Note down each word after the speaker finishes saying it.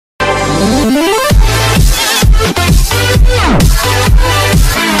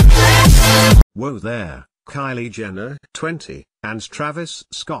Whoa there, Kylie Jenner, 20, and Travis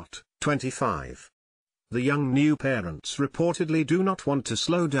Scott, 25. The young new parents reportedly do not want to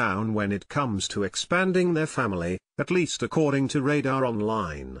slow down when it comes to expanding their family, at least according to Radar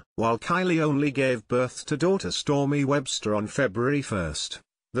Online. While Kylie only gave birth to daughter Stormy Webster on February 1st,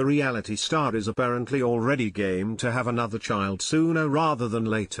 the reality star is apparently already game to have another child sooner rather than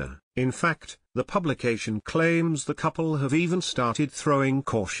later. In fact, the publication claims the couple have even started throwing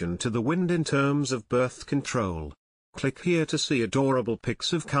caution to the wind in terms of birth control. Click here to see adorable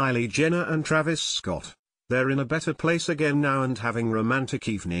pics of Kylie Jenner and Travis Scott. They're in a better place again now and having romantic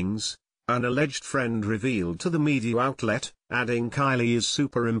evenings, an alleged friend revealed to the media outlet, adding Kylie is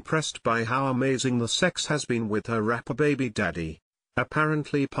super impressed by how amazing the sex has been with her rapper baby daddy.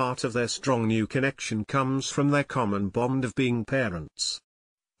 Apparently part of their strong new connection comes from their common bond of being parents.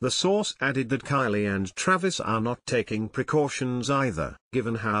 The source added that Kylie and Travis are not taking precautions either.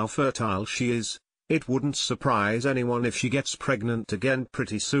 Given how fertile she is, it wouldn't surprise anyone if she gets pregnant again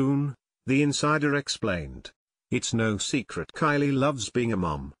pretty soon, the insider explained. It's no secret Kylie loves being a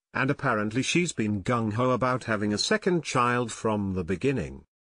mom, and apparently she's been gung-ho about having a second child from the beginning.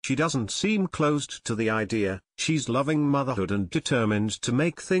 She doesn't seem closed to the idea, she's loving motherhood and determined to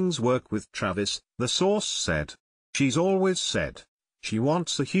make things work with Travis, the source said. She's always said she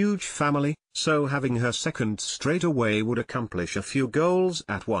wants a huge family, so having her second straight away would accomplish a few goals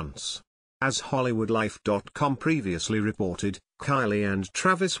at once. As HollywoodLife.com previously reported, Kylie and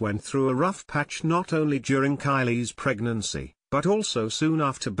Travis went through a rough patch not only during Kylie's pregnancy, but also soon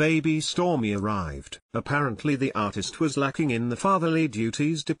after baby Stormy arrived. Apparently the artist was lacking in the fatherly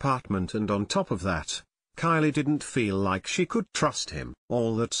duties department, and on top of that, Kylie didn't feel like she could trust him.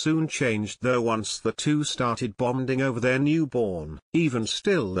 All that soon changed though once the two started bonding over their newborn. Even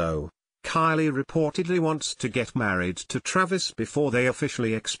still though, Kylie reportedly wants to get married to Travis before they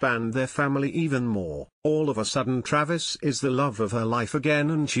officially expand their family even more. All of a sudden Travis is the love of her life again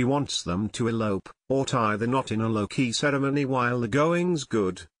and she wants them to elope, or tie the knot in a low-key ceremony while the going's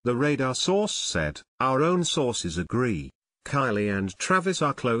good, the Radar source said. Our own sources agree. Kylie and Travis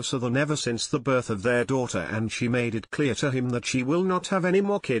are closer than ever since the birth of their daughter, and she made it clear to him that she will not have any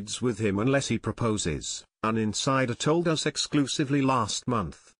more kids with him unless he proposes, an insider told us exclusively last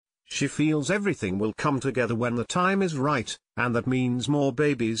month. She feels everything will come together when the time is right, and that means more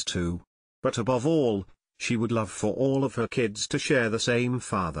babies too. But above all, she would love for all of her kids to share the same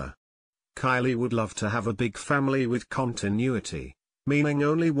father. Kylie would love to have a big family with continuity, meaning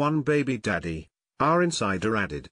only one baby daddy, our insider added.